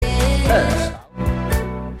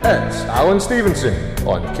It's Alan Stevenson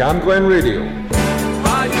on Cam Glen Radio.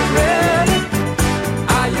 Are you ready?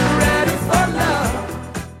 Are you ready for love?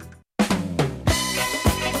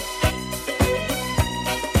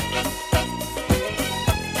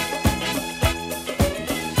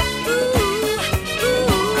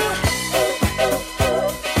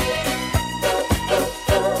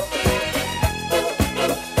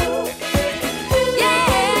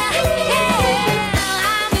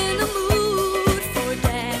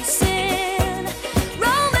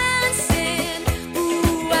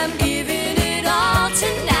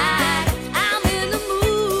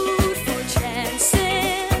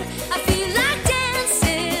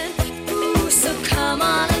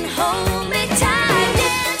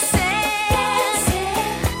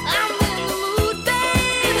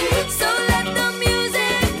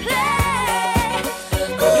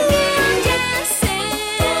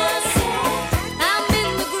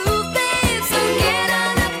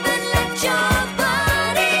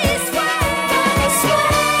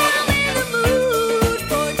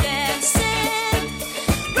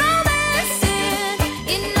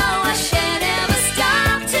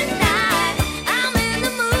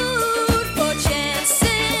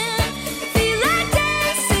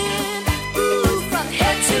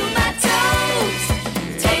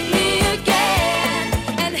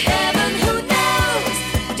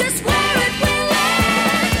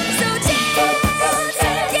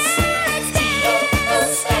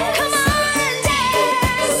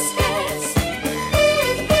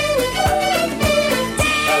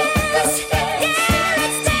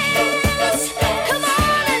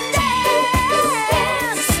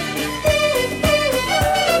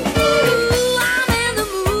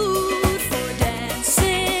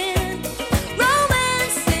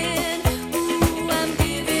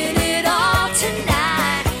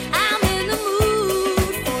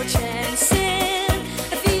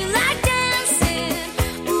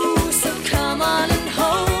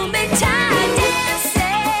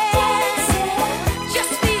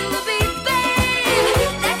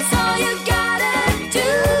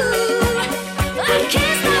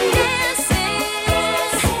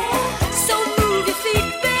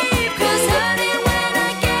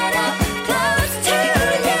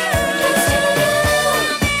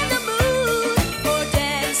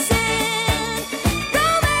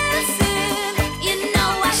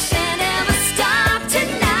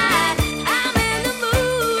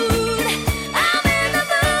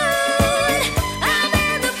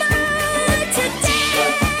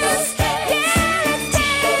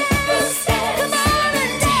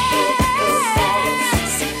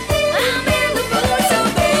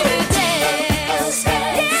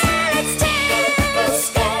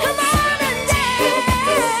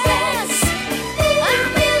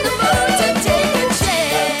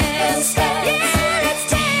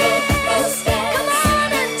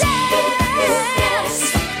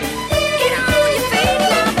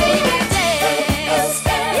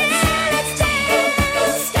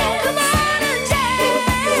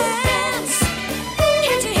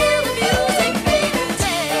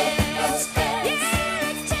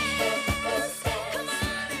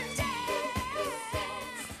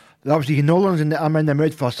 That was the Nolans and I'm in the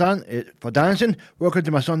mood for dancing. Welcome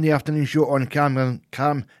to my Sunday afternoon show on Cam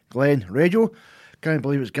Glen Radio. Can't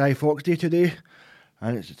believe it's Guy Fawkes Day today,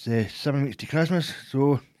 and it's 7 weeks to Christmas.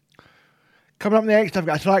 So, coming up next, I've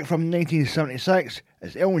got a track from 1976.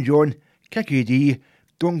 It's Elton John, Kiki D,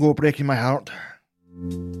 Don't Go Breaking My Heart.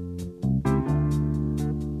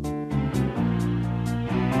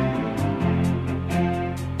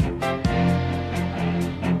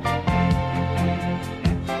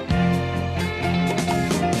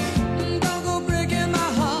 Don't go breaking my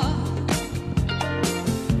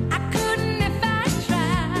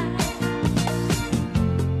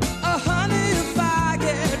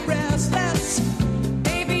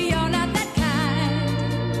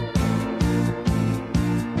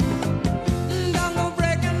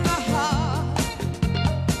heart.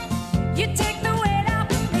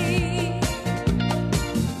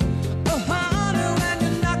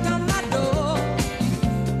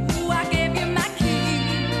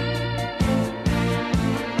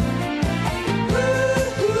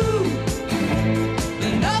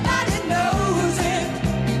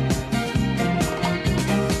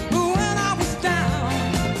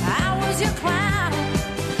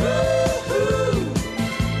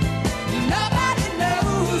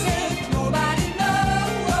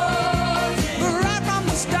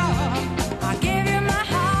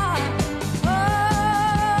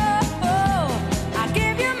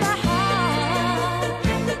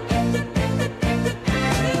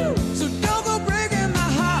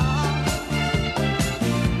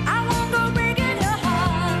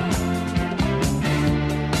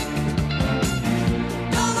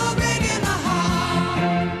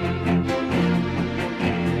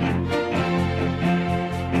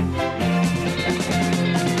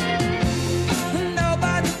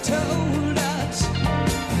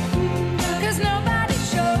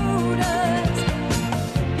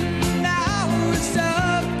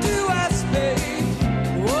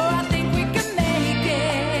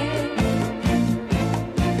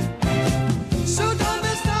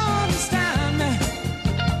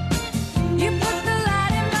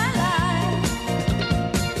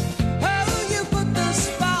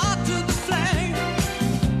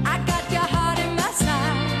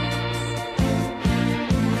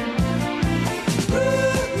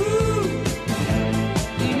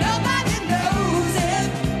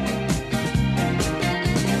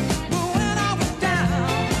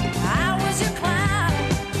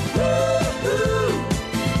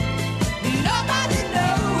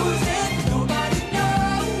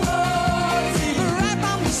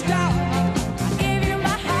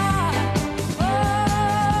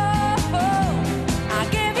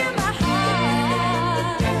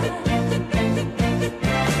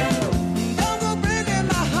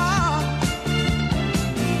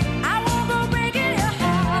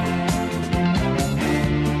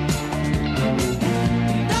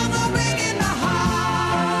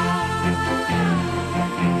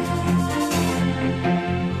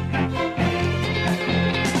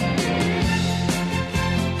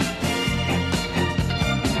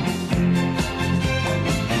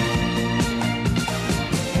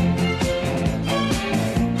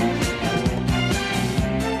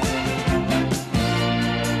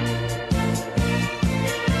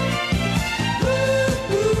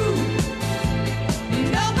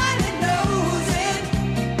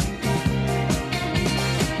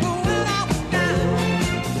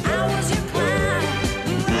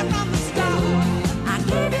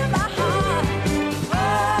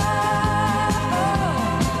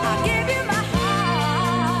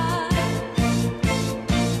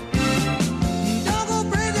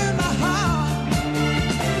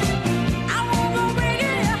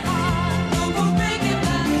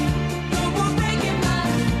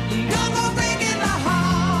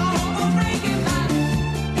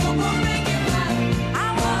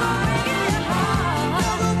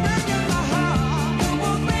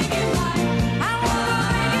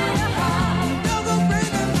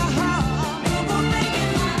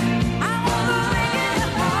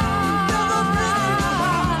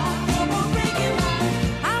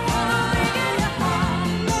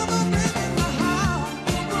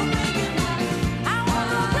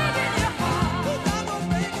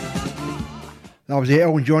 was the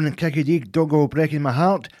Elton John and Kicky D, Don't Go Breaking My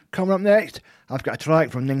Heart. Coming up next, I've got a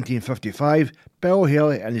track from 1955, Bill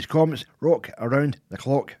Haley and his Comets, Rock Around the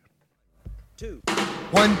Clock.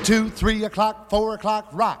 1, 2, 3 o'clock, 4 o'clock,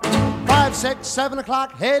 rock. 5, 6, 7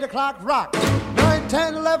 o'clock, 8 o'clock, rock. 9,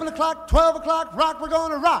 10, 11 o'clock, 12 o'clock, rock. We're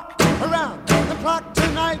gonna rock around the clock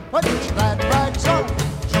tonight. Put your glad rags on,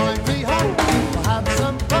 join me home. We'll have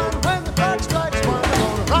some fun when the clock strikes 1. We're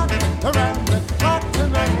gonna rock around the clock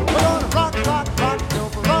tonight. We're gonna rock, rock, rock till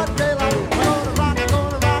broad daylight. We're gonna rock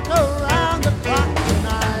around the clock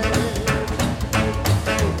tonight.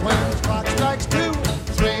 When the clock strikes 2,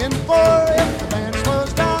 3 and 4, if the band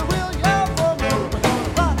slows down, we'll yell for more. We're gonna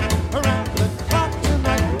rock around the clock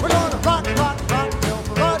tonight. We're gonna rock, rock, rock till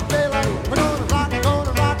broad daylight. We're gonna rock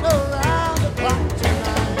around the clock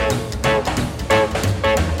tonight.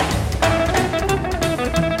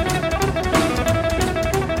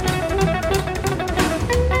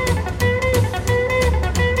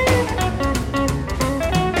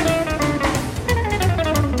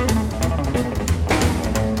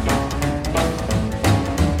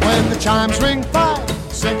 When the chimes ring 5,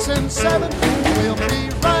 6 and 7, we'll be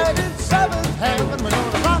right in 7th heaven. We're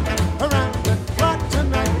gonna rock around the clock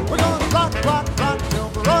tonight. We're gonna rock, rock, rock till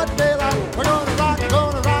broad daylight. We're gonna rock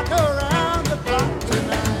around the clock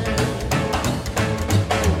tonight.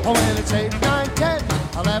 Oh, when it's 8, 9, 10,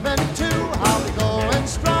 11, 2, I'll be going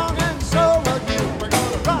strong and so will you. We're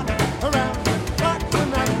gonna rock around the clock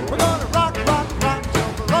tonight. We're gonna rock, rock, rock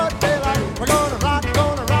till broad daylight. We're gonna rock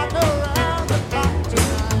around the clock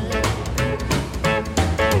tonight.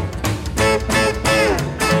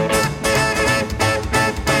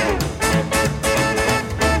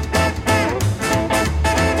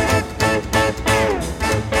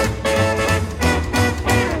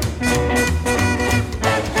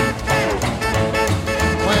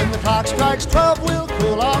 When the clock strikes 12, we'll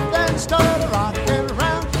cool off, then start rocking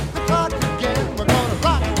around the clock again. We're gonna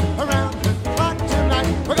rock around the clock tonight.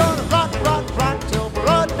 We're gonna rock, rock, rock till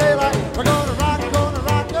broad daylight. We're gonna rock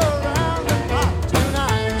around the clock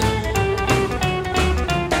tonight.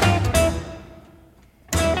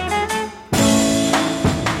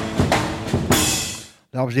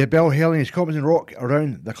 That was the Bill Haley and his Comets and Rock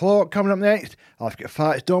Around the Clock. Coming up next, I've got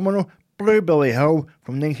Fats Domino, Blueberry Hill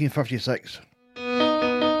from 1956.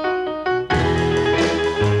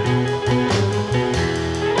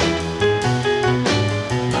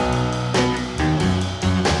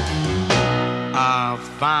 I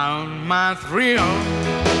found my thrill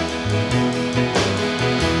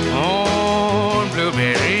on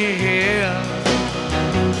Blueberry Hill,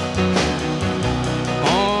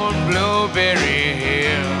 on Blueberry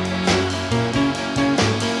Hill.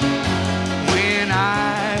 When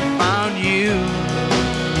I found you,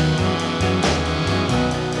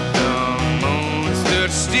 the moon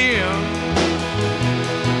stood still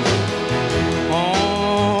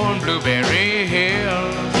on Blueberry Hill.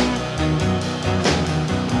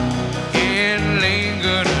 It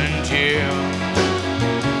lingered until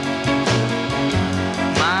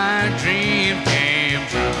my dream came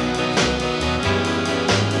true.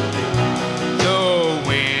 The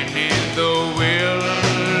wind in the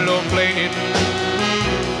willow played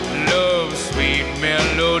love's sweet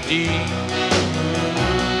melody,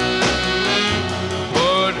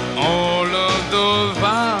 but all of those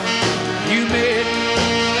vows you made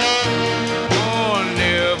were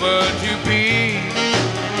never to be.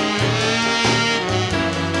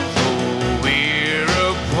 So we're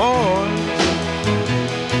apart.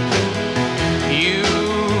 You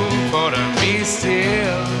thought of me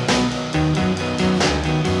still,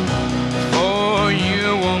 for you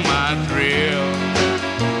were my thrill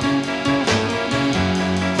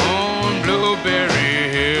on Blueberry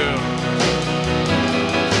Hill.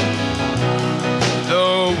 The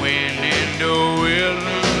wind in the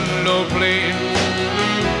willow played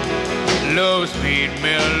love's sweet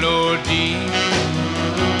melody,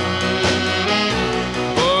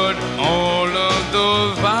 but all of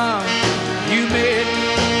those vows you made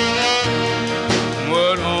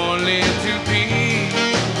were only to be.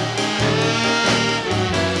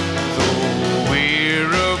 So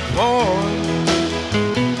we're apart.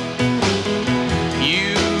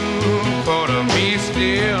 You thought of me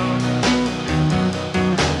still,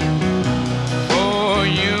 for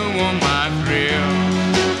you were my thrill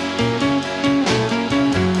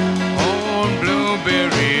on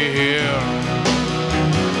Blueberry Hill.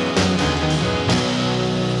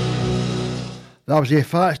 That was the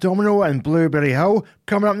Fats Domino and Blueberry Hill.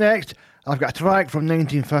 Coming up next, I've got a track from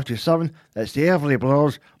 1957. It's the Everly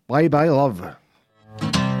Brothers, Bye Bye Love.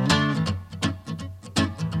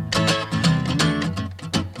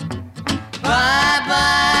 Bye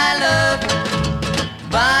bye love,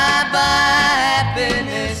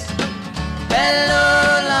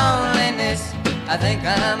 I think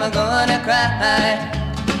I'm gonna cry.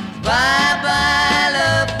 Bye-bye,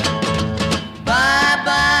 love.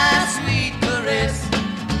 Bye-bye, sweet caress.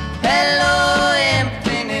 Hello,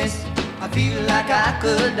 emptiness. I feel like I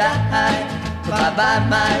could die. Bye-bye,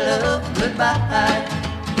 my love, goodbye.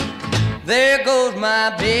 There goes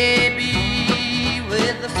my baby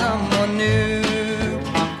with someone new.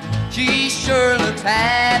 She sure looks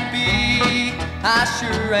happy, I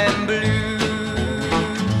sure am blue.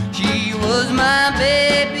 She was my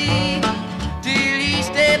baby till he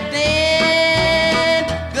stepped in.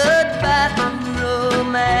 Goodbye to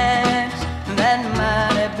romance, that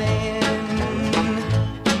might have been.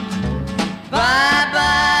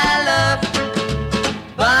 Bye-bye, love.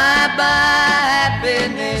 Bye-bye,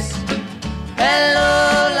 happiness. Hello,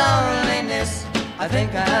 loneliness. I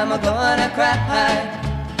think I'm gonna cry.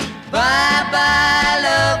 Bye-bye,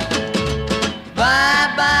 love.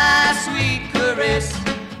 Bye-bye, sweet caress.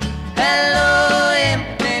 Hello,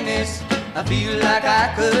 emptiness. I feel like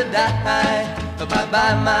I could die.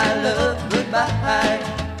 Bye-bye, my love, goodbye.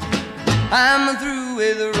 I'm through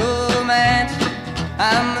with romance.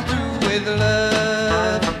 I'm through with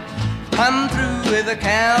love. I'm through with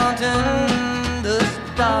counting the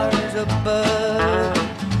stars above.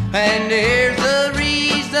 And there's a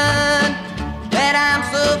reason that I'm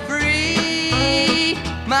so free.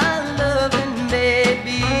 My loving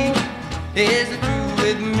baby is through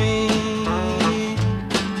with me.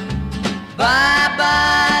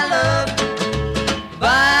 Bye-bye, love.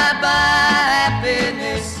 Bye-bye,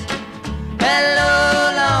 happiness. Hello,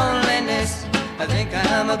 loneliness. I think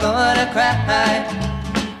I'm gonna cry.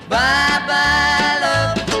 Bye-bye,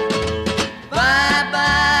 love.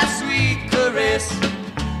 Bye-bye, sweet caress.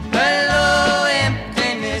 Hello,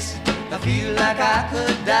 emptiness. I feel like I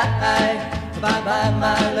could die. Bye-bye,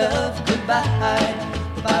 my love, goodbye.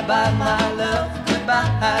 Bye-bye, my love,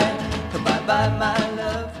 goodbye. Bye-bye, my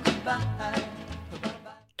love, goodbye.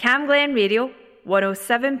 Cam Glen Radio,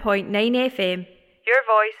 107.9 FM. Your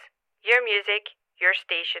voice, your music, your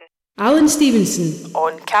station. Alan Stevenson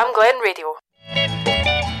On Cam Glen Radio.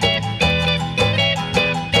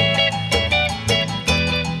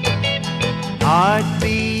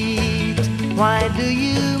 Heartbeat, why do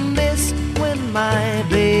you miss when my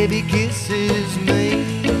baby kisses me?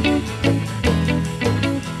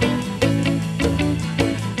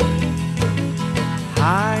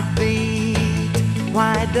 Heartbeat,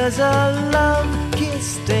 why does a love kiss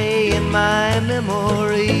stay in my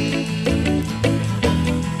memory?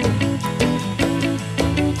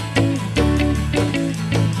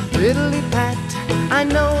 Fiddly pat, I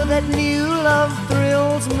know that new love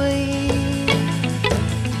thrills me.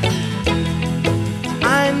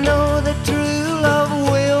 I know that true love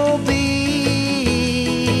will be.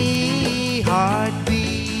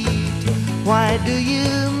 Heartbeat, why do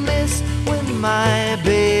you miss when my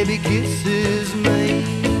baby kisses me?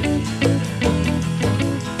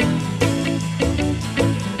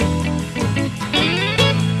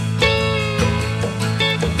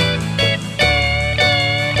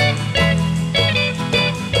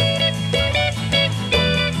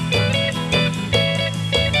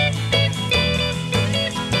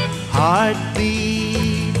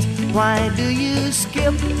 Heartbeat, why do you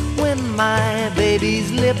skip when my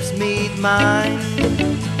baby's lips meet mine?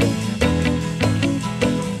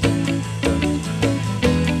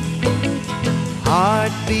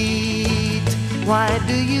 Heartbeat, why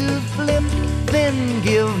do you flip, then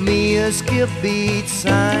give me a skip beat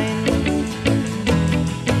sign?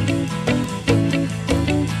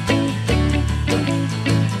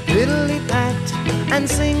 Fiddly pat and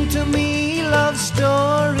sing to me love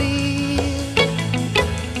stories.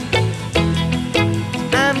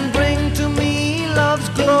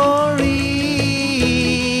 Glory,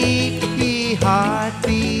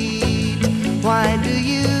 heartbeat, why do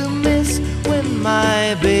you miss when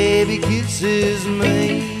my baby kisses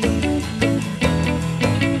me?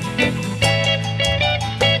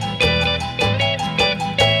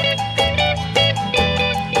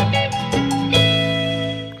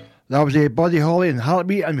 That was Buddy Holly and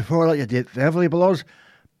Heartbeat, and before that you did the Everly Brothers,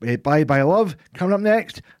 Bye Bye Love. Coming up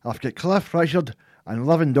next, I've got Cliff Richard and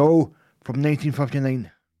Love and Doll from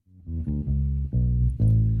 1959.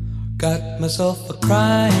 Got myself a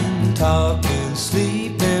crying, talking,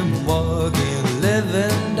 sleeping, walking,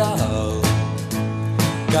 living doll.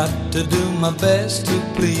 Got to do my best to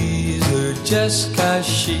please her just 'cause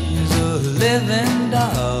she's a living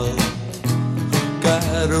doll.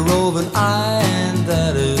 Got a roving eye and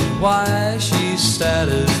that is why she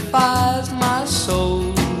satisfies my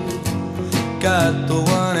soul. Got the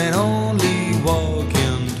one and only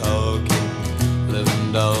walking, talking,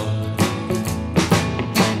 living doll.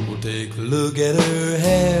 Well, take a look at her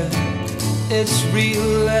hair. It's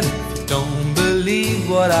real, and if you don't believe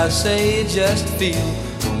what I say, just feel.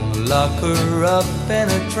 Gonna lock her up in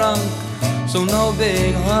a trunk, so no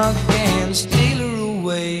big hunk can steal her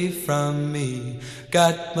away from me.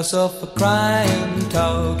 Got myself a crying,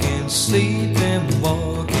 talking, sleeping,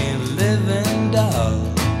 walking, living doll.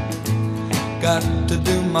 Got to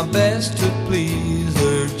do my best to please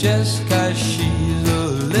her, just 'cause she's a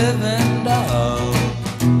living doll.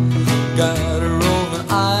 Got a roving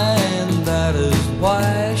eye, and that is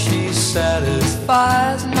why she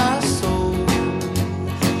satisfies my soul.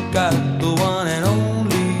 Got the one and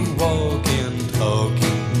only walking,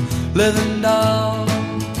 talking, living doll.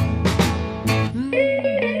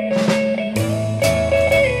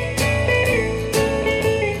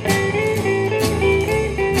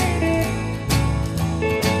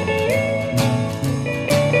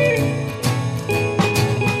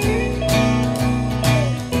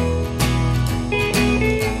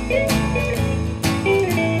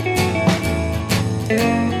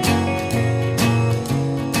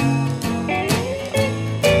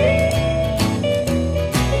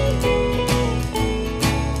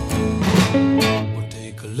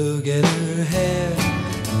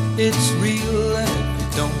 It's real, and if you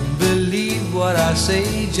don't believe what I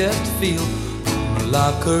say, just feel.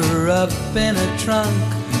 Lock her up in a trunk,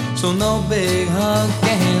 so no big hunk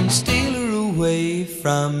can steal her away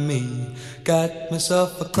from me. Got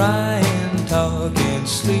myself a crying, talking,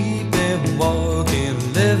 sleeping, walking,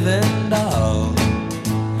 living doll.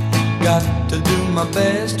 Got to do my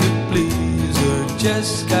best to please her,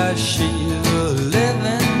 just 'cause she's a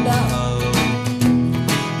living doll.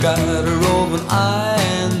 Got a roving eye,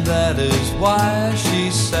 and that is why she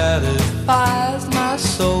satisfies my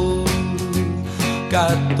soul.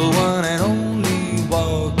 Got the one and only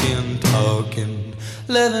walking, talking,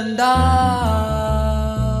 living doll.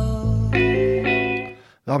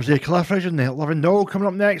 That was Cliff Richard and the Living Doll. Coming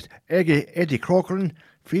up next, Eddie Cochran,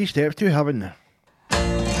 3 Steps to Heaven.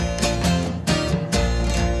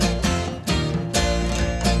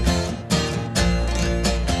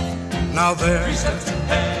 Now there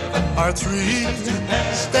are 3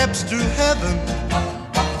 steps to heaven.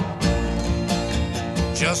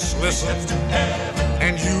 Just listen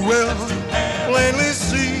and you will plainly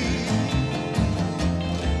see.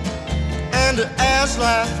 And as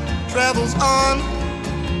life travels on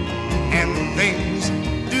and things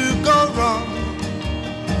do go wrong,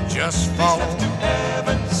 just follow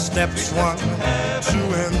steps 1,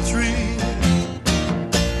 2, and 3.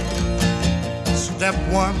 Step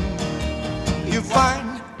 1, you find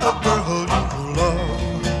a girl you love.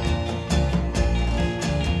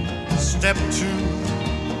 Step 2,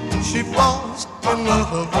 she falls in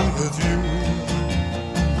love with you.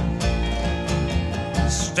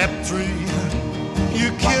 Step 3, you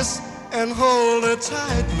kiss and hold her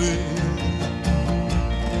tightly.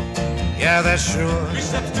 Yeah, that sure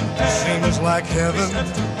seems like heaven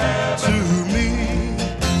to me.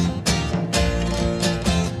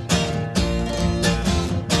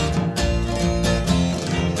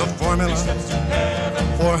 Formula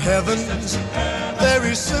for heaven's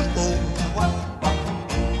very simple.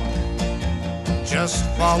 Just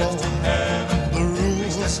follow the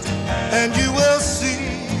rules and you will see.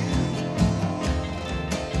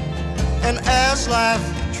 And as life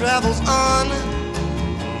travels on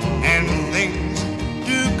and things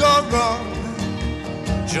do go wrong,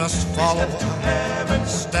 just follow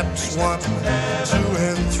steps 1, 2,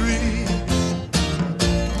 and 3.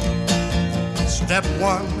 Step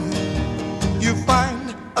 1, you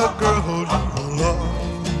find a girl you love.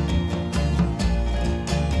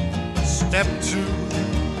 Step 2,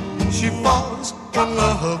 she falls in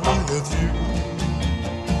love with you.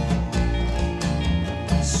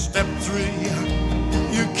 Step 3,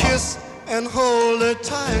 you kiss and hold her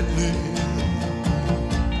tightly.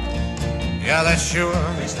 Yeah, that sure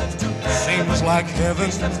seems like heaven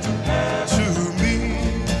to me.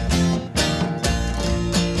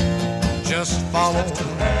 Just follow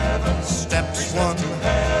steps 1,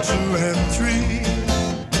 2, and 3.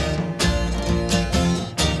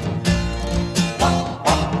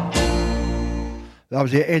 That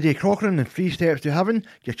was Eddie Cochran and 3 Steps to Heaven.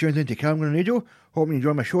 Just tuned into Camglen Radio. Hope you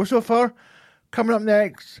enjoy my show so far. Coming up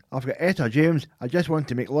next, I've got Etta James, I Just Want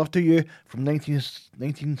to Make Love to You from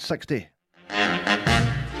 1960.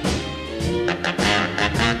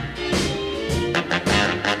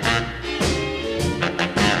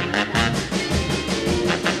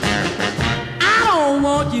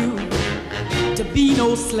 Want you to be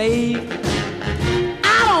no slave.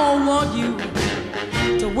 I don't want you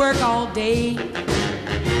to work all day,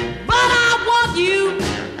 but I want you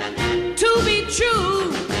to be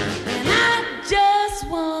true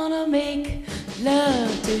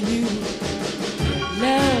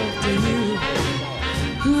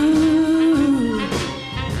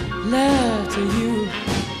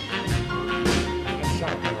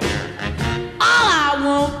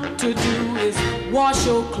wash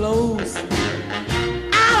your clothes.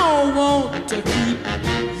 I don't want to keep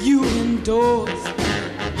you indoors.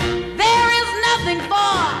 There is nothing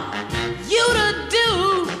for you to do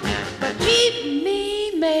but keep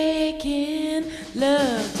me making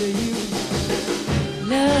love to you,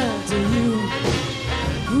 love to you,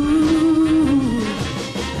 ooh,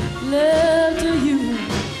 love to you.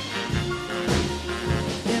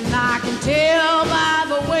 And I can tell by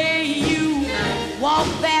the way you walk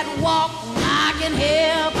that walk, I can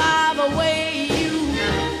hear by the way you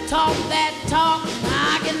talk that talk,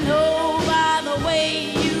 I can know by the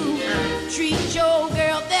way you treat your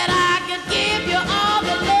girl that I could give you all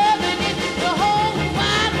the love in it, the whole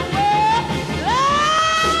wide world. All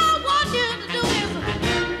I want you to do is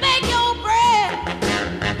make your bread,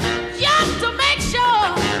 just to make sure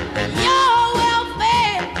you're well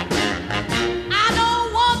fed. I don't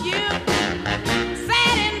want you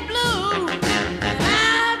sad and blue, and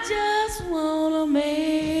I just wanna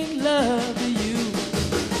make love to you,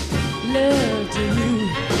 love to you,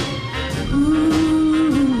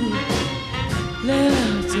 ooh,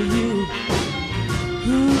 love to you,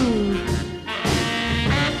 ooh.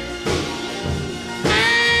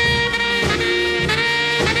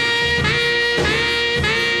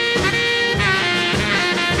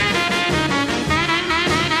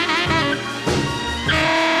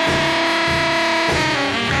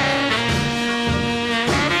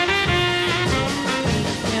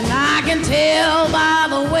 And I can tell by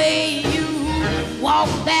the way you walk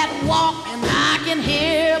that walk, and I can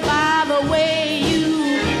hear by the way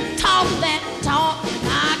you talk that talk, and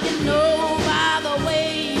I can know by the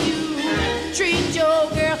way you treat your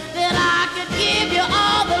girl that I could give you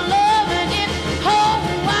all the love in this whole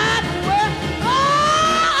wide world.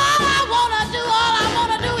 All I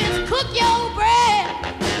wanna do is cook your bread,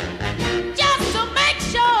 just to make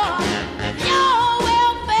sure you're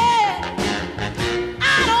well fed.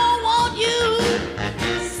 I don't want you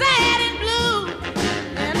sad and blue,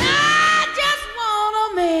 and I just wanna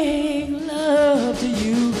make love to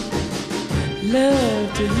you, love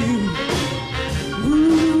to you,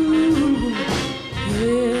 ooh,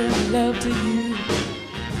 yeah, love to you,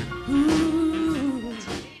 ooh.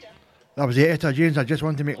 That was the Etta James, I Just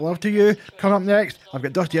Want to Make Love to You. Coming up next, I've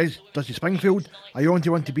got Dusty Springfield, I Only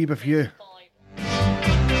Want to Be With You.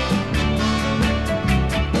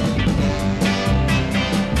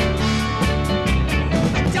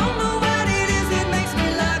 Don't know what it is that makes me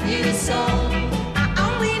love you so. I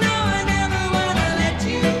only know I never wanna let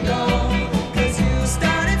you go. 'Cause you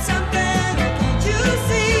started something, can't you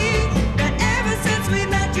see? That ever since we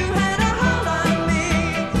met you had a hold on me.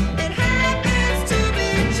 It happens to be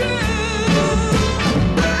true.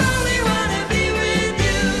 I only wanna be with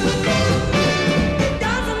you. It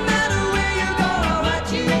doesn't matter where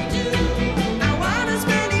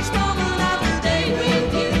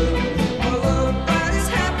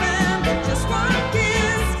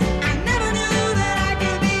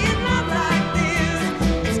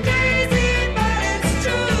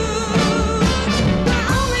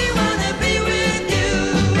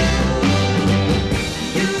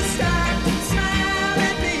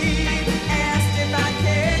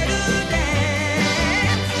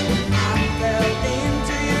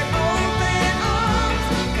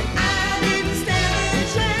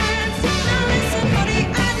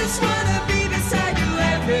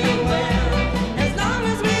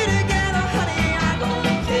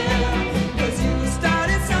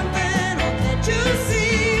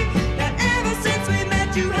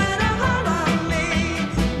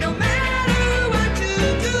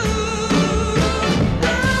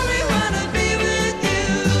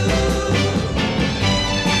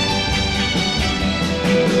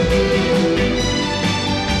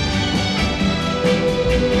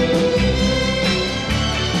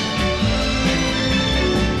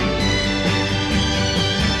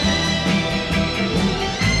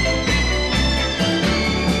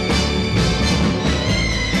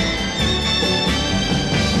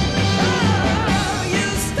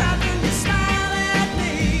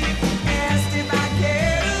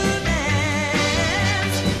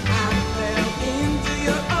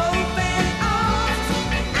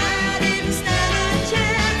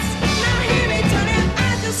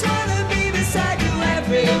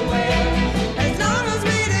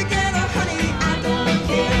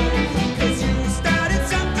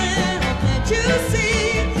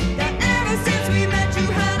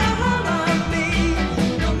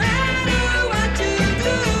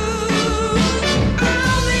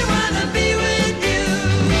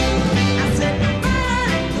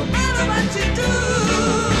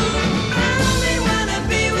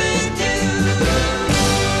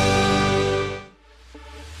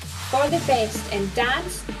the best in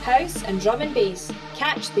dance, house and drum and bass.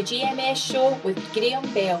 Catch the GMS show with Graham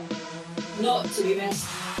Bell. Not to be missed.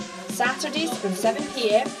 Saturdays from 7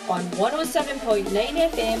 p.m. on 107.9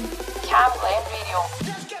 FM, Cam Glen Radio.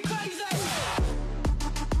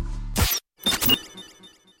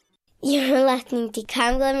 You're listening to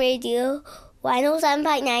Cam Glen Radio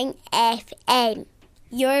 107.9 FM.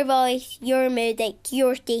 Your voice, your music,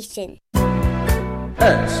 your station.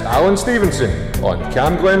 It's Alan Stevenson on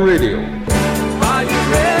Cam Glen Radio. Are you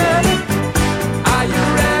ready? Are you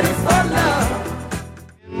ready for love?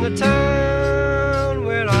 In the town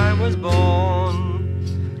where I was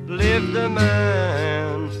born lived a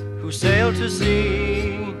man who sailed to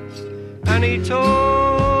sea, and he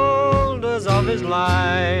told us of his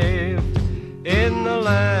life in the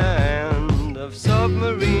land of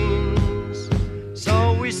submarines.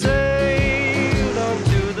 So we sailed on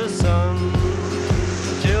to the sun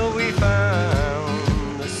till we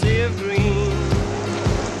found the sea of green,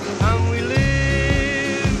 and we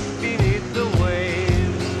lived beneath the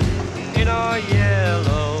waves in our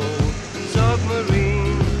yellow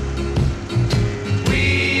submarine.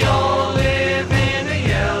 We all live in a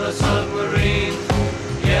yellow submarine,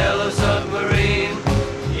 yellow submarine,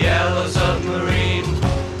 yellow submarine.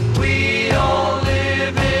 We all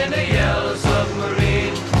live in a yellow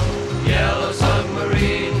submarine, yellow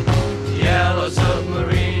submarine, yellow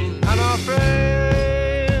submarine. And our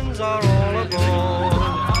friends are all aboard,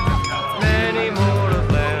 many more of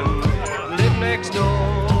them live next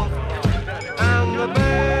door, and the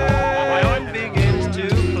band begins to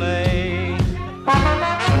play.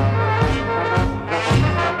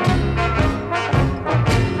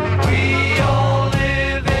 We all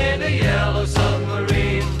live in a yellow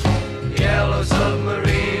submarine, yellow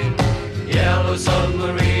submarine, yellow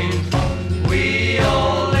submarine. We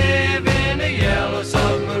all live in a yellow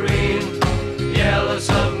submarine, yellow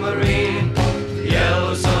submarine,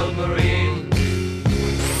 yellow submarine.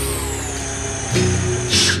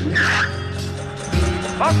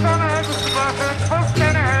 Post on ahead, Mr. Barker. Post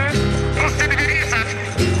on ahead. Post on ahead.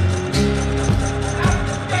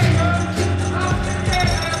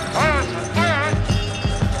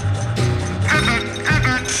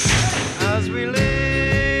 As we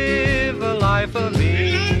live a life of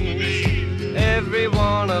ease, every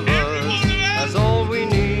one of us has all we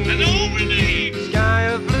need. Sky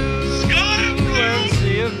of blue and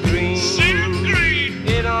sea of green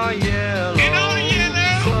in our yellow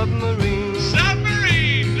submarine.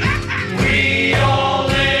 We all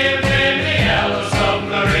live in a yellow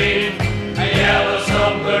submarine, a yellow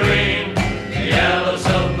submarine, a yellow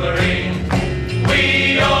submarine.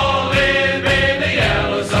 We all live in a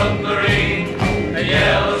yellow submarine, a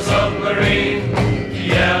yellow submarine, a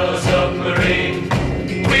yellow submarine.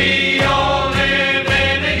 We all live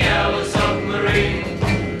in a yellow submarine,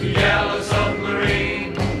 yellow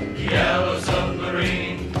submarine, yellow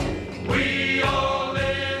submarine. We all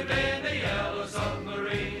live in a yellow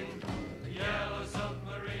submarine, yellow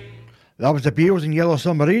submarine. That was the Beatles and Yellow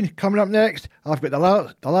Submarine. Coming up next, I've got the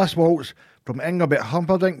last waltz from Engelbert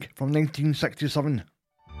Humperdinck from 1967.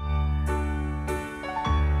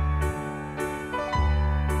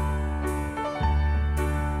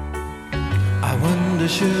 I wonder,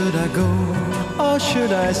 should I go or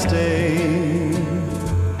should I stay?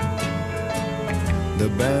 The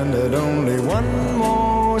band had only one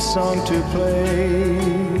more song to play,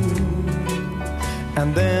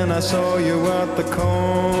 and then I saw you at the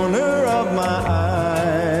corner of my eye,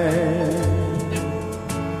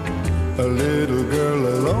 a little girl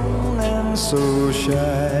alone and so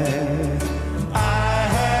shy. I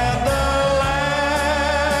had the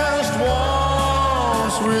last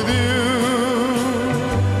waltz with you.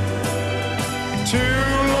 Two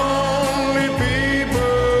lonely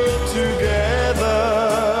people together.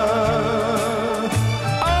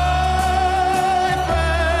 I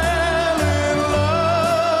fell in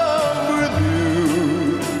love with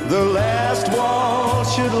you. The last waltz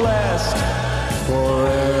should last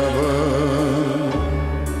forever.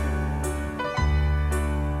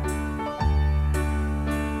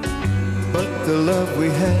 But the love we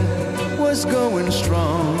had was going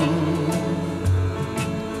strong.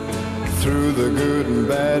 Through the good and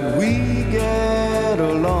bad we get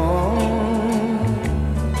along.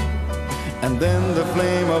 And then the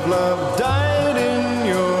flame of love died in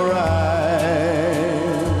your eye.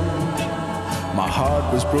 My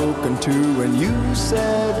heart was broken too when you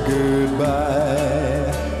said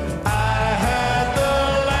goodbye. I had the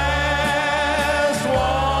last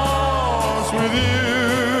waltz with you.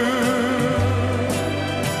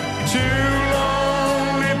 Two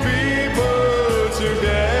lonely people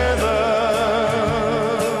together.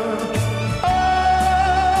 I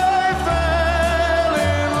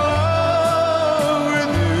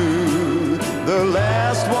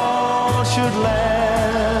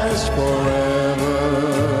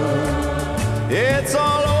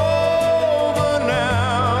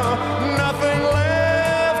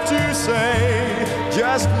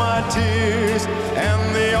rest my tears, and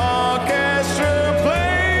the orchestra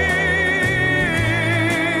played.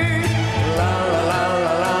 La la la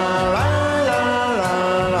la la la la la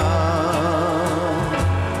la.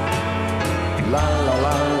 La la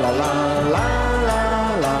la la la la la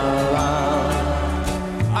la la.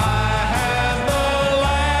 I had the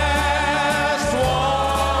last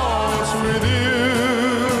waltz with you.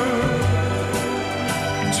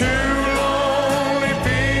 Two lonely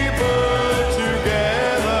people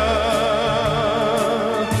together.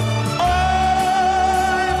 I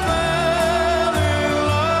fell in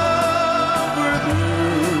love with you.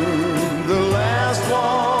 The last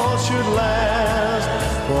waltz should last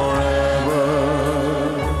forever.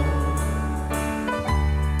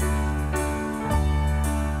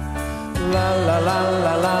 La la la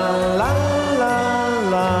la la la la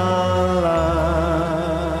la la.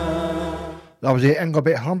 That was the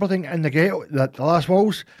Engelbert Humperdinck in the Ghetto, the last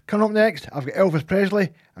waltz. Coming up next, I've got Elvis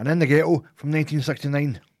Presley and In the Ghetto from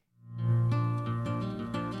 1969.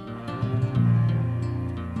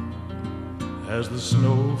 As the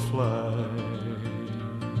snow flies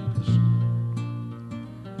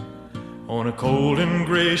on a cold and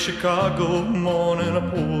gray Chicago morning, a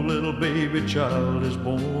poor little baby child is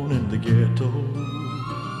born in the ghetto.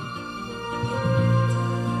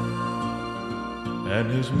 And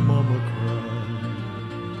his mama cries,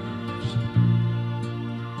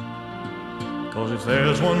 'cause if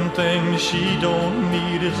there's one thing she don't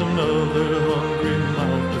need, it's another hungry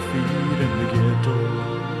mouth to feed in the ghetto.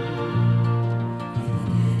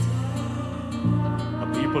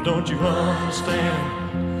 People, don't you understand?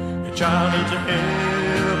 Your child needs a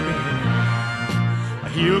helping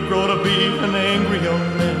hand. He'll grow to be an angry young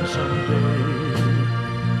man someday.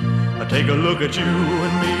 Take a look at you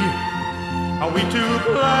and me. Are we too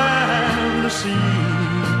blind to see?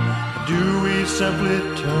 Do we simply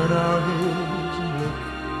turn our heads and look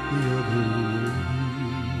the other way?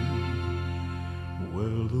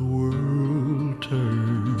 Well, the world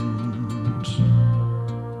turns,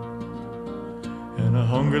 and a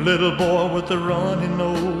hungry little boy with a runny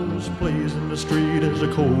nose plays in the street as the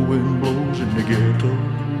cold wind blows in the ghetto.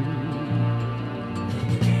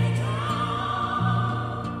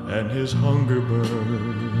 And his hunger burns,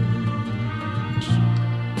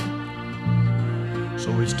 so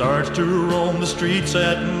he starts to roam the streets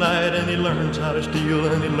at night, and he learns how to steal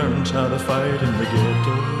and he learns how to fight in the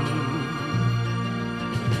ghetto.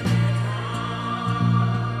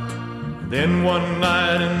 Then one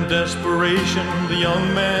night in desperation, the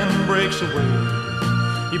young man breaks away.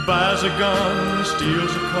 He buys a gun,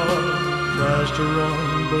 steals a car, tries to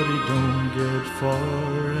run, but he don't get far,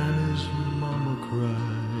 and his mama cries.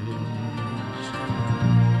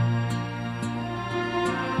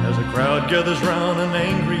 As a crowd gathers round, an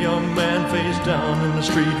angry young man face down in the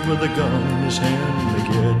street with a gun in his hand in the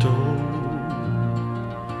ghetto.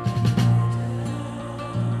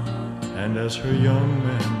 And as her young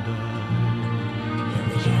man dies,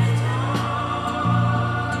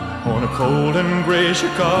 on a cold and gray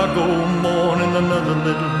Chicago morning, another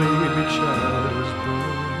little baby child is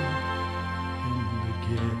born in the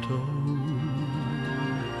ghetto.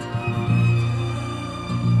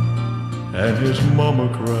 And his mama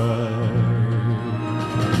cried.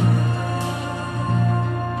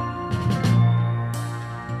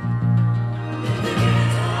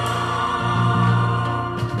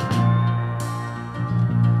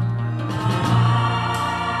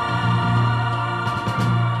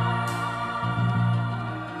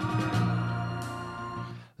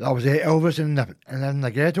 That was Elvis in the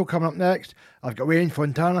Ghetto. Coming up next, I've got Wayne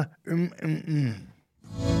Fontana.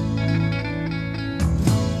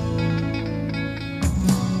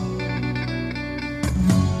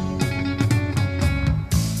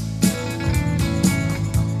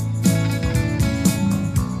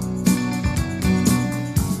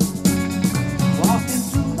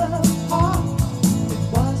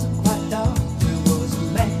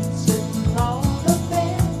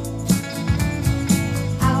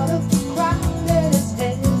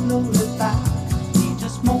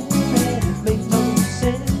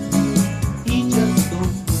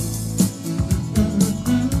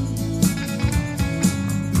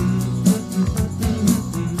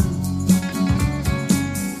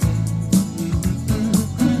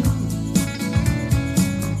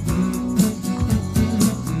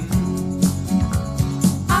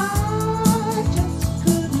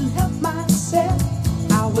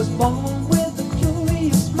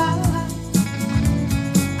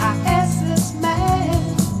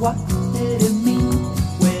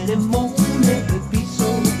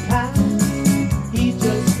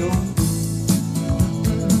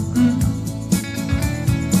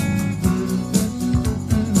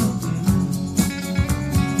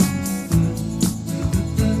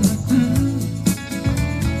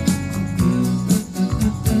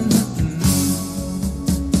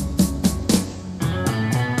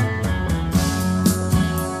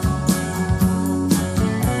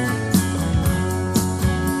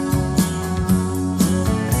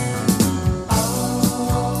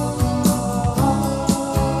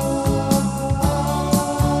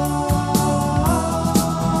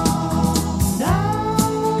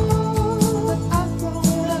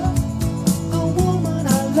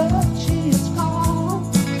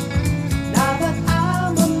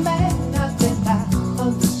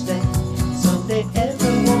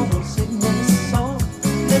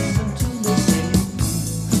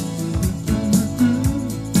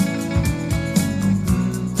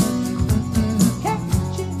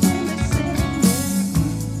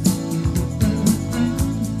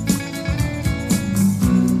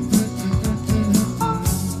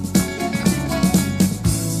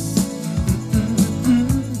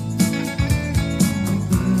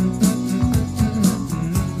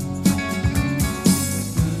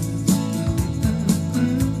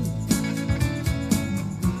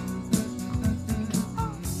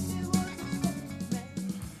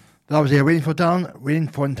 That was Wayne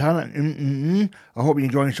Fontana. I hope you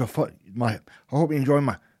enjoying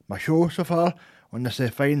my show so far on this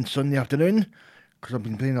fine Sunday afternoon, because I've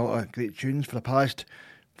been playing a lot of great tunes for the past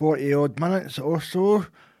 40 odd minutes or so,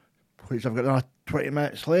 which I've got another 20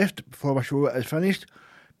 minutes left before my show is finished.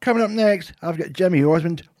 Coming up next, I've got Jimmy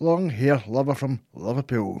Osmond, Long Hair Lover from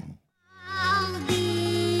Liverpool.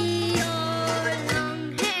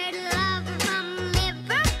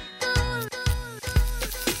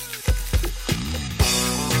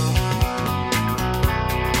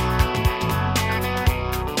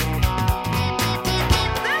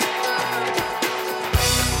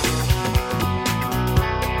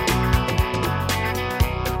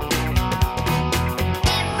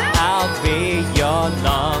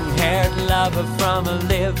 Long-haired lover from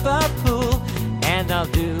Liverpool, and I'll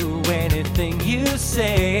do anything you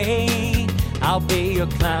say. I'll be your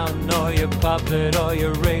clown or your puppet or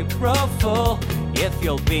your April fool, if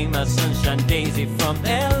you'll be my sunshine daisy from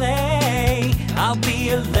LA. I'll be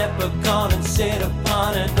a leprechaun and sit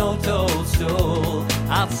upon an old toadstool.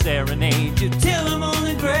 I'll serenade you till I'm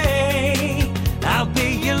only gray. I'll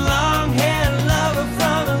be your long-haired lover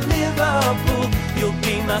from Liverpool. You'll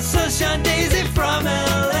be my sunshine daisy from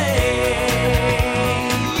LA.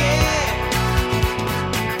 Yeah.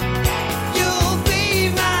 You'll be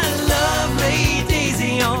my lovely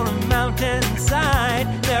daisy on a mountainside,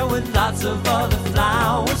 there with lots of other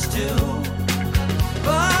flowers too.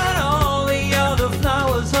 But all the other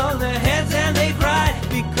flowers hung their heads and they cried,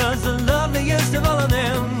 because the loveliest of all of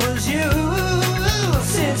them was you.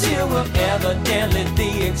 Since you were evidently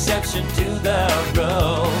the exception to the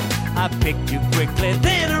rule, I picked you quickly,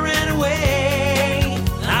 then I ran away.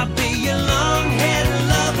 I'll be your long-haired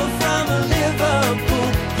lover from Liverpool.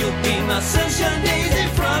 You'll be my sunshine daisy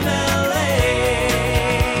from LA.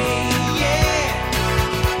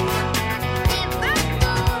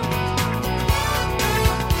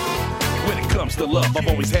 To love, I've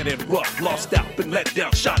always had it rough, lost out, been let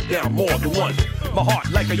down, shot down more than once. My heart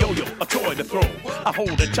like a yo-yo, a toy to throw. I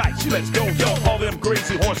hold her tight, she lets go, yo. All them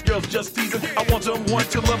crazy horse girls just teasing. I want someone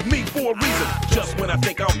to love me for a reason. Just when I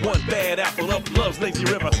think I'm one bad apple up love's lazy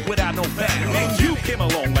river without no back. And you came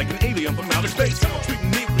along like an alien from outer space, treating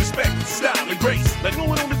me with respect, style, and grace, like no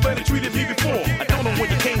one on this planet treated me before. I don't know where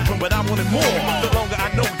you came from, but I wanted more. The longer I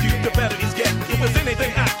know you, the better it's getting. If there's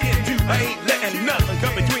anything I can do, I ain't letting nothing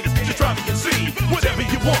come between us. Just try me and see. Whatever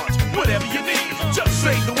you want, whatever you need, just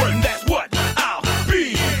say the word and that's what I'll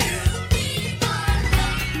be.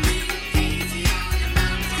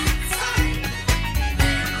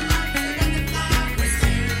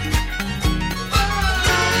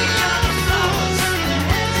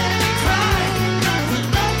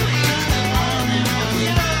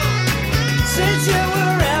 Since you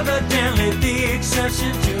were evidently the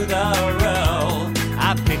exception to the rule,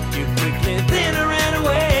 I picked you quickly, then I ran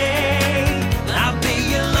away.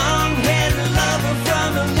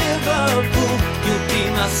 You'll be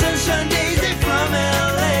my sunshine daisy from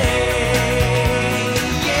LA.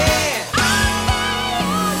 Yeah.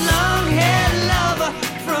 Long-haired lover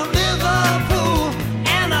from Liverpool,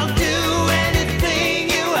 and I'll do anything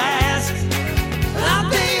you ask. I'll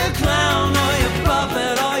be your clown or your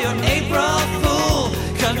puppet or your April fool,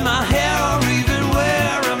 cut my hair or even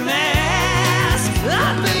wear a mask.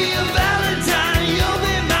 I'll be your Valentine, you'll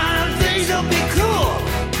be mine, things will be cool.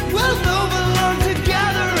 We'll move along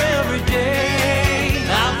together every day.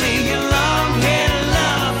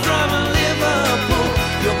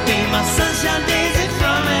 Sunshine daisy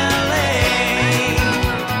from LA.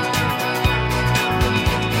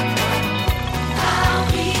 I'll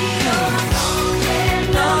be your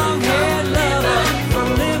long-haired lover from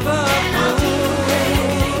Liverpool.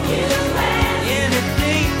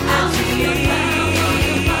 Anything that you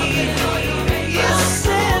need, you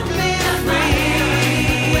set me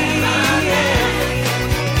free.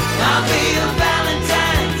 I'll be your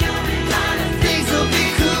Valentine, things will be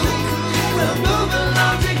cool. We'll move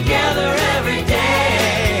along together every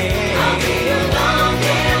day. I'll be your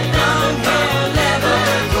long-haired lover from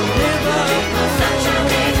Liverpool. Sunshine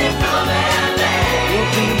daisy from LA.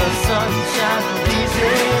 You'll be my sunshine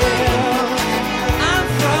daisy. I'm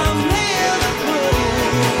from Liverpool.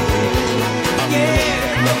 Yeah.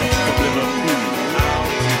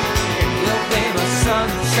 You'll be my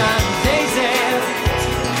sunshine daisy.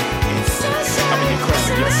 I'm your clown, your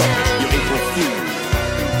puppet, your April fool.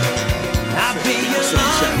 I'll be your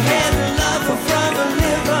long-haired lover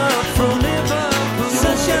from Liverpool.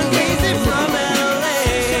 Sunshine daisy from LA.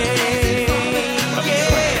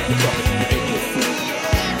 Yeah.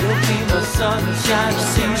 You'll be my sunshine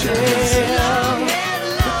daisy. Long-haired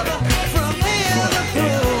lover from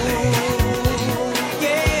Liverpool.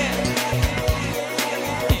 Yeah.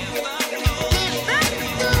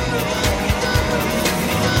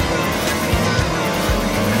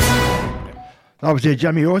 That was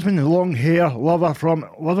Jimmy Osmond, the long hair lover from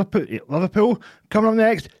Liverpool. Coming up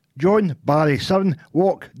next, John Barry 7,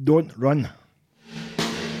 Walk, Don't Run.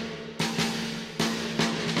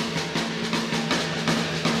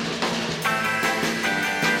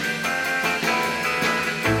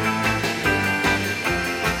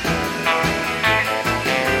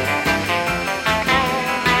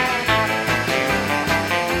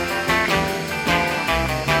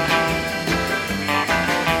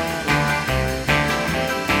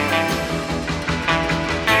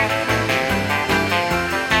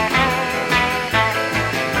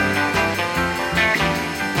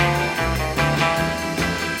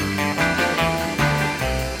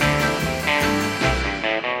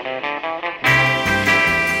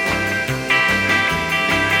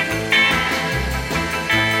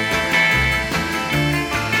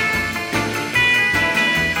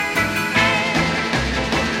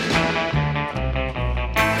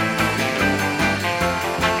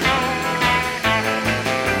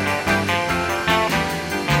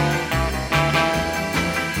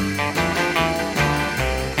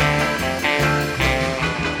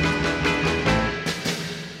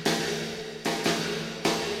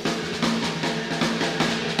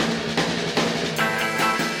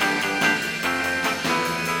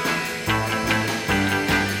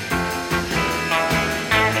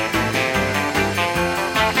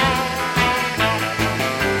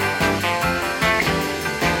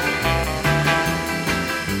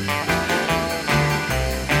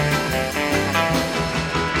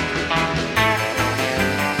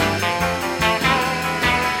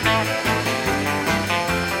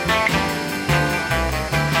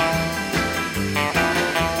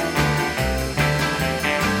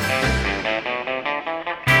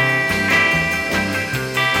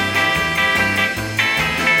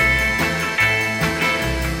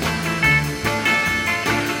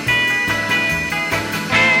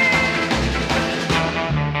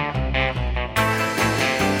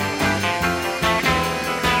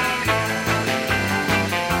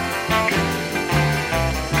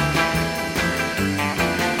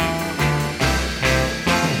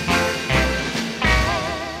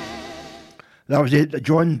 That was the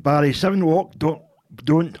John Barry 7, Walk,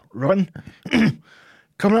 Don't Run.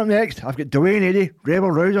 Coming up next, I've got Dwayne Eddy, Rebel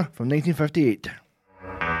Rouser from 1958.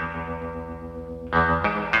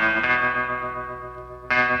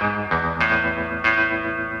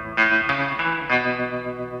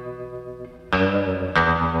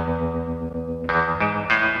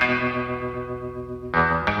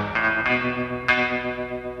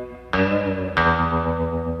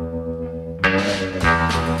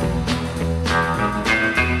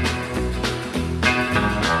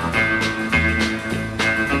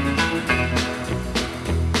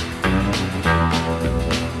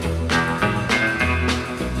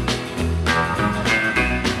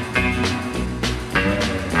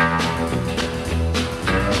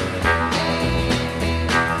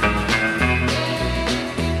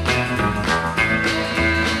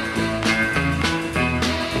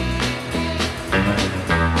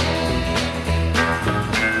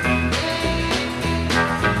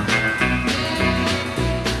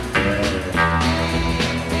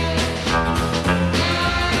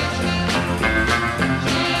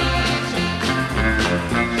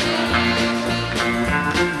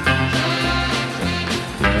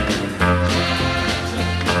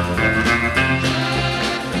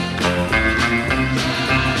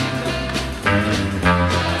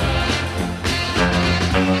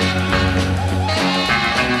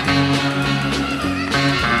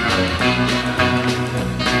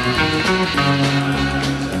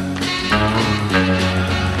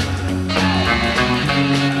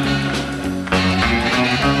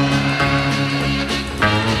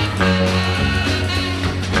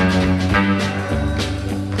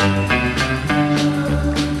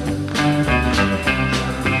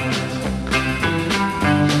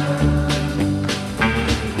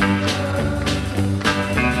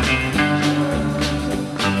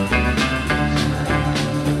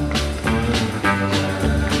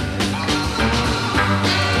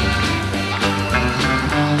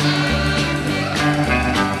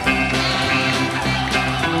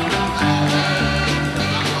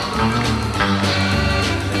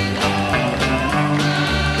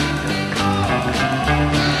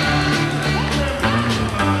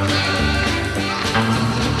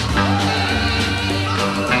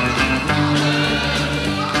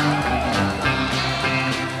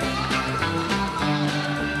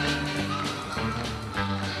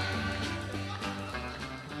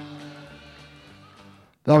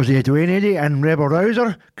 That was the Dwayne Eddy and Rebel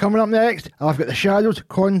Rouser. Coming up next, I've got the Shadows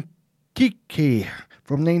Kon-Tiki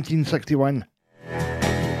from 1961.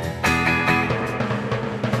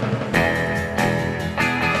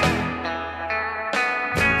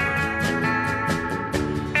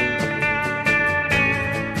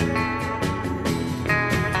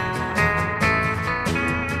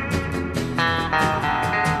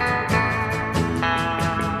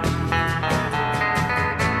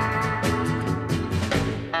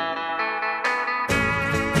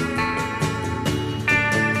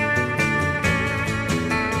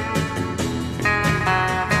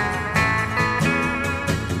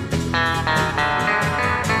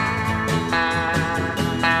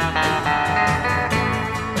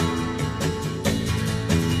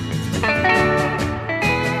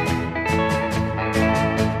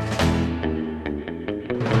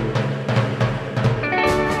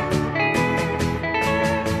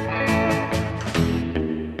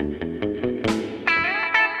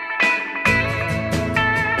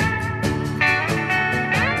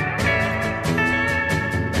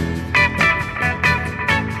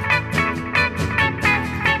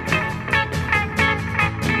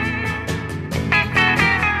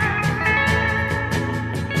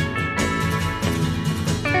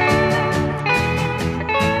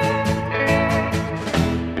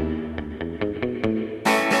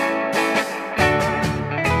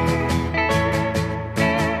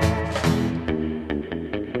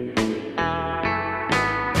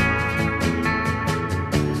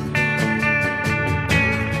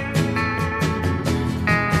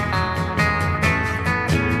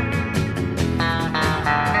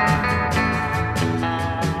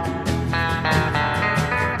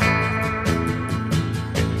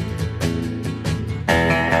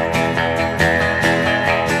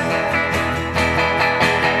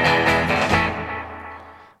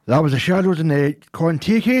 That was the Shadows and the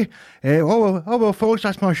Kon-Tiki. Well, folks,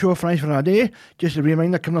 that's my show for the day. Just a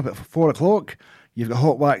reminder, coming up at 4 o'clock, you've got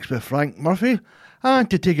Hot Wax with Frank Murphy. And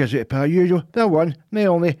to take us out per usual, the one, the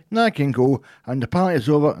only, Nat King Cole. And the party is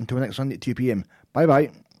over until next Sunday at 2 p.m.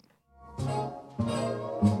 Bye-bye.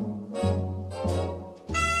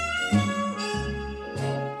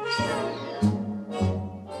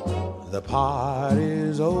 The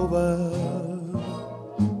party's over.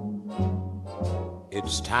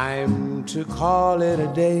 It's time to call it a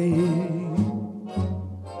day.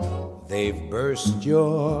 They've burst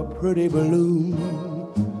your pretty balloon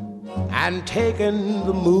and taken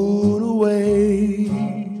the moon away.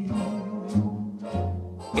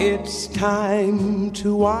 It's time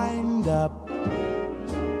to wind up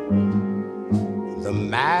the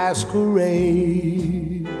masquerade.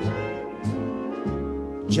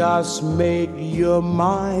 Just make your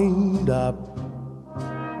mind up.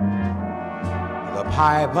 The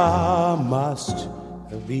piper must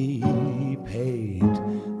be paid.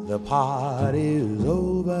 The party's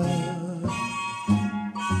over.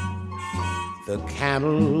 The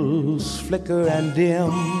candles flicker and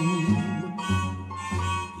dim.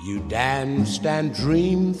 You danced and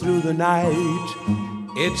dreamed through the night.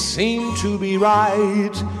 It seemed to be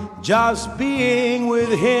right just being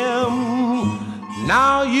with him.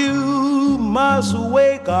 Now you must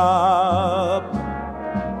wake up.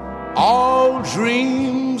 All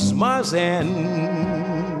dreams must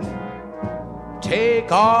end. Take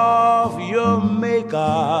off your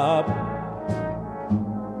makeup.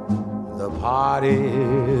 The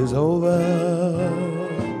party's over.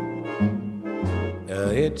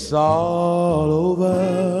 It's all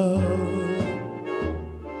over,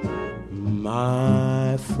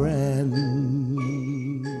 my friend.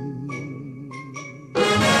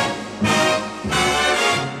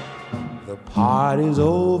 The party's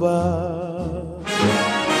over.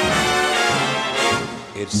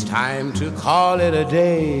 It's time to call it a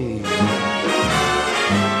day.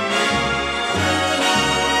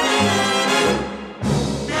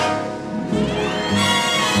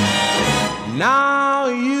 Now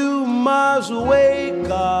you must wake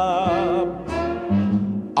up.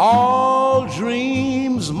 All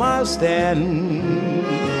dreams must end.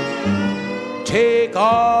 Take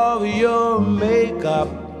off your makeup.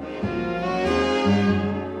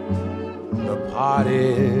 The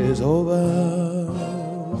party's over.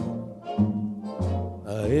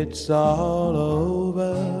 It's all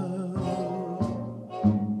over,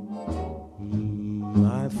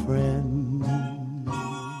 my friend.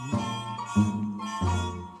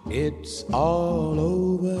 It's all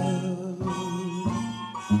over,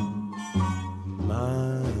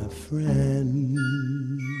 my friend.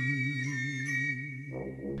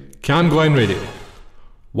 Cam Glen Radio,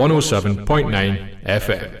 107.9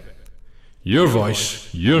 FM. Your voice,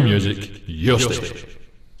 your music, your station.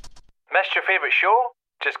 Missed your favourite show?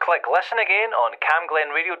 Just click listen again on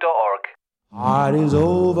camglenradio.org. Party's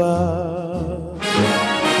over.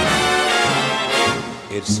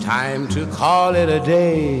 It's time to call it a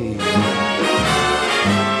day.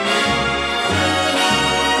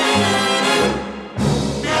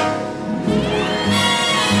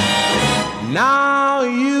 Now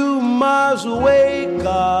you must wake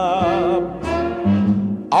up.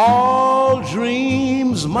 All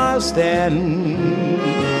dreams must end.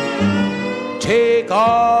 Take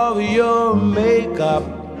off your makeup.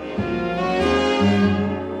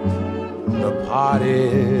 The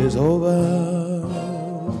party's over.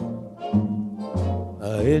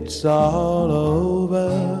 It's all over,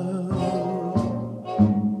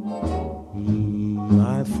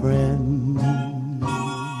 my friend.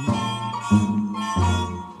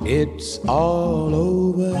 It's all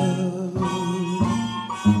over,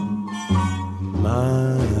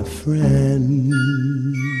 my friend.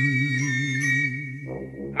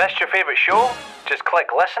 Missed your favourite show? Just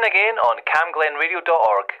click listen again on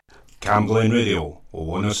camglenradio.org. Cam Glen Radio,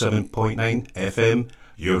 107.9 FM,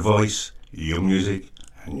 your voice, your music,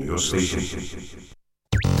 and your station.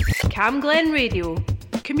 Cam Glen Radio,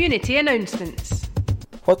 community announcements.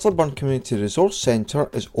 Whittlesburn Community Resource Centre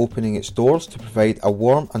is opening its doors to provide a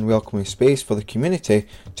warm and welcoming space for the community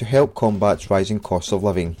to help combat rising costs of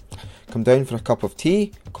living. Come down for a cup of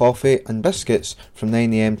tea, coffee and biscuits from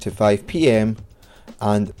 9am to 5pm,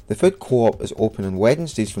 and the food co-op is open on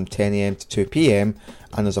Wednesdays from 10am to 2pm,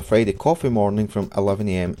 and there's a Friday coffee morning from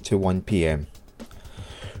 11am to 1pm.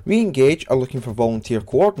 Re-Engage are looking for volunteer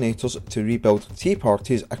coordinators to rebuild tea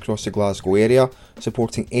parties across the Glasgow area,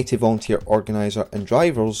 supporting 80 volunteer organiser and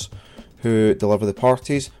drivers who deliver the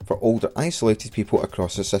parties for older isolated people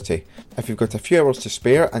across the city. If you've got a few hours to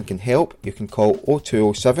spare and can help, you can call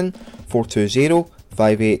 0207 420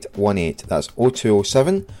 5818. That's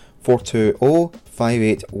 0207 420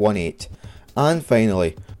 5818. And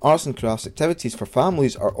finally, arts and crafts activities for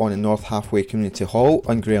families are on in North Halfway Community Hall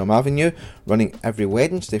on Graham Avenue, running every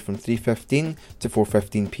Wednesday from 3:15 to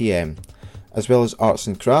 4:15pm. As well as arts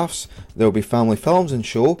and crafts, there will be family films and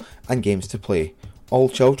show and games to play. All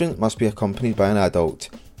children must be accompanied by an adult.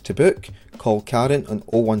 To book, call Karen on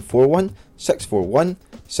 0141 641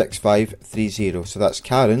 6530. So that's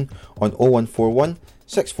Karen on 0141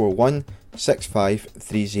 641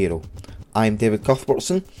 6530. I'm David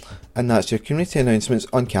Cuthbertson, and that's your community announcements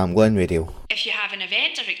on Cam Glen Radio. If you have an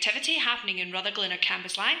event or activity happening in Rutherglen or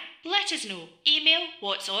Cambuslang, let us know. Email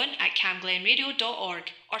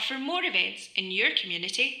whatson@camglenradio.org, or for more events in your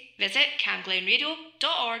community, visit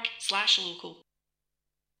camglenradio.org/local.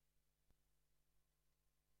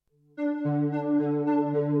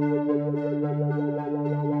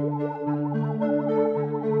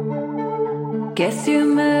 Guess you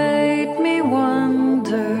made me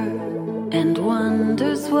wonder, and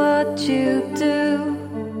wonders what you do.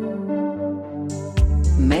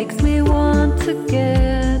 Makes me want to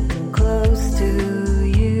get